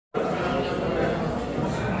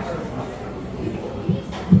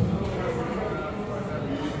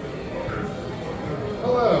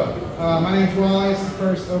My name's Wally. This is the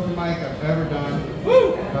first open mic I've ever done.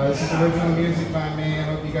 This is original music by me. I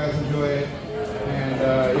hope you guys enjoy it. And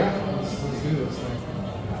yeah, let's do this thing.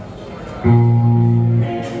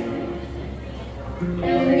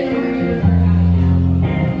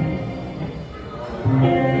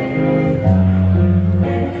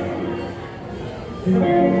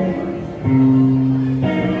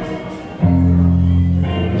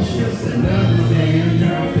 It's just another damn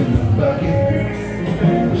drop in the bucket.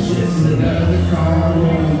 It's just another car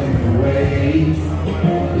rolling away.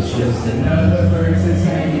 It's just another person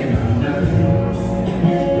hanging on nothing.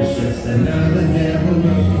 It's just another devil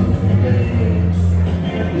looking away.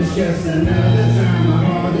 It's just another time my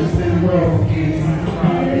heart has been broken.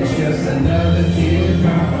 It's just another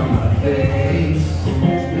teardrop on my face.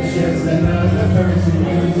 It's just another person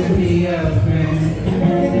using me up, man.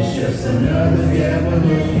 It's just another devil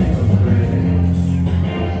looking for praise.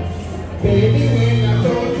 Baby, when I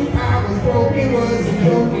told you I was broken, wasn't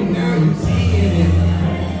joking, now you seeing it.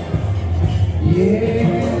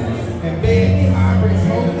 Yeah, and baby, my breath's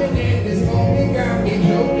smoking in this moment, got me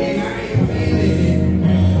joking, I ain't feeling it.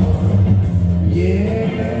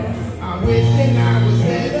 Yeah, I wish that I was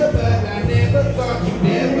better, but I never thought you'd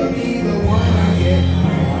ever be the one I get.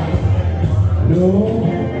 No,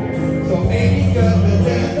 so maybe cut the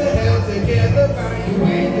tether held together by you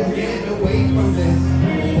and just get away from this.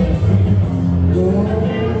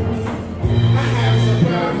 I have some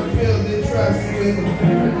problem building trust with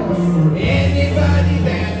anybody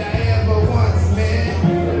that I ever once met.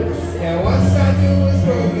 And once I do, it's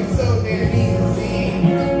broken so damn easy.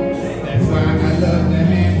 That's why I love the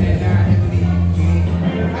man that I have leaving.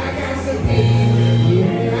 I got some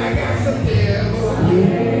demons, I got some devil.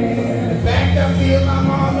 In fact, I feel I'm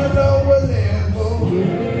on a lower level.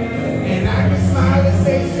 And I can smile and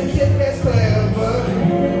say some shit that's clever.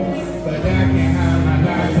 But I can't hide my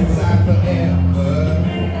life inside forever.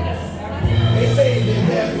 They say the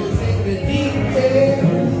devil's in the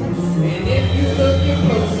details, and if you looking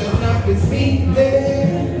close enough, it's me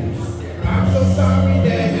there. I'm so sorry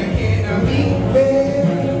that I cannot be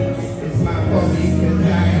there. It's my fault because I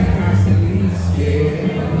am constantly scared.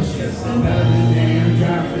 It's just another damn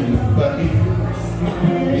drop in the bucket.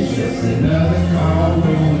 It's just another car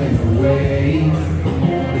rolling away.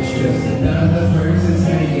 It's just another person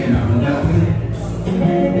saying I'm nothing.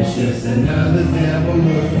 It's just another devil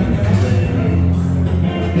looking away.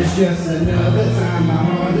 It's just another time my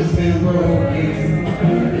heart has been broken.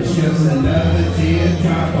 It's just another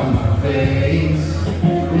teardrop on my face.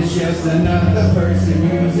 It's just another person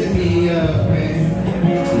using me up, and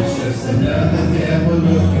it's just another devil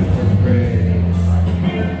looking for praise.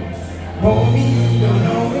 Homie, you don't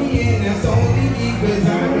know me, and that's only because I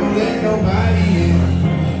don't let nobody in.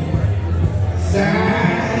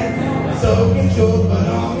 Side, so controlled, but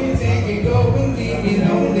always take it, go and leave me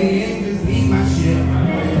lonely and just leave my shit.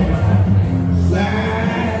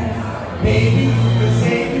 Slide, maybe you can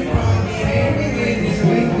save me from me hanging in this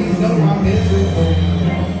way, please know I'm miserable.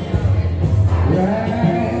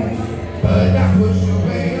 Right, but I push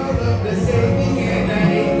away all of the saving and I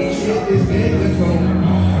hate me shit is biblical.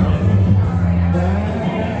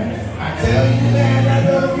 I tell you that I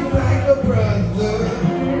love you like a brother,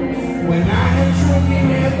 when I have truly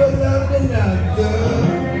never loved another.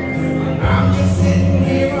 I'm just sitting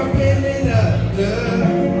here up in another.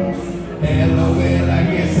 LOL, I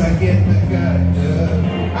guess I get the gutter.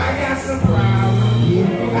 I got some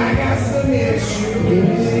problems, I got some issues,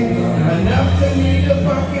 enough to need a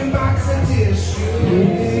fucking box of tissues.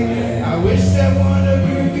 I wish that one of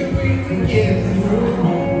you could breathe and get through.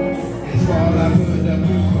 It's all I put up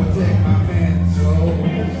to protect my mental.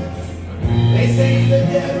 They say the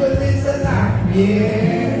devil is a lie,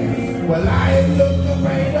 yeah. Well, I have looked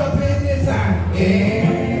right up in his eye,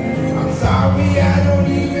 yeah. I'm sorry, I don't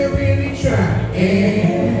even really try,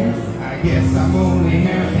 yeah. I guess I'm only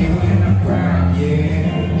happy when I'm crying,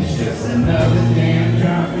 yeah. It's just another damn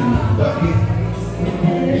drop in the bucket.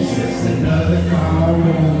 It's just another car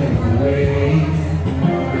rolling away.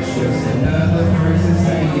 It's just another person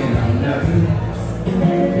saying I'm nothing.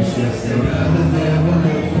 It's just another devil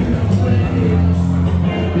looking away.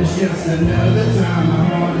 It's just another time my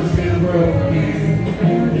heart has been broken.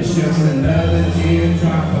 It's just another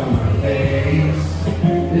teardrop on my face.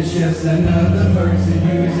 It's just another person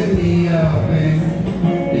using me up, and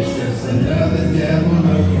it's just another devil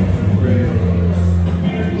looking for praise.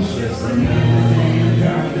 It's just another damn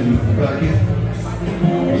drop in the bucket.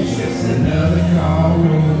 It's just another car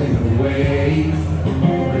rolling away.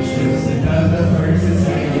 It's just another person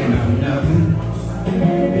saying I'm nothing.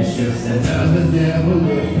 It's just another devil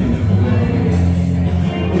looking away.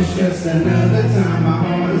 It's just another time my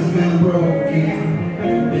heart is been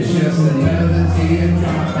broken. It's just another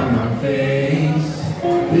teardrop on my face.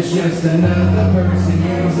 It's just another person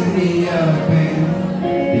using me up, and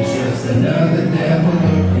it's just another devil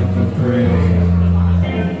looking for praise.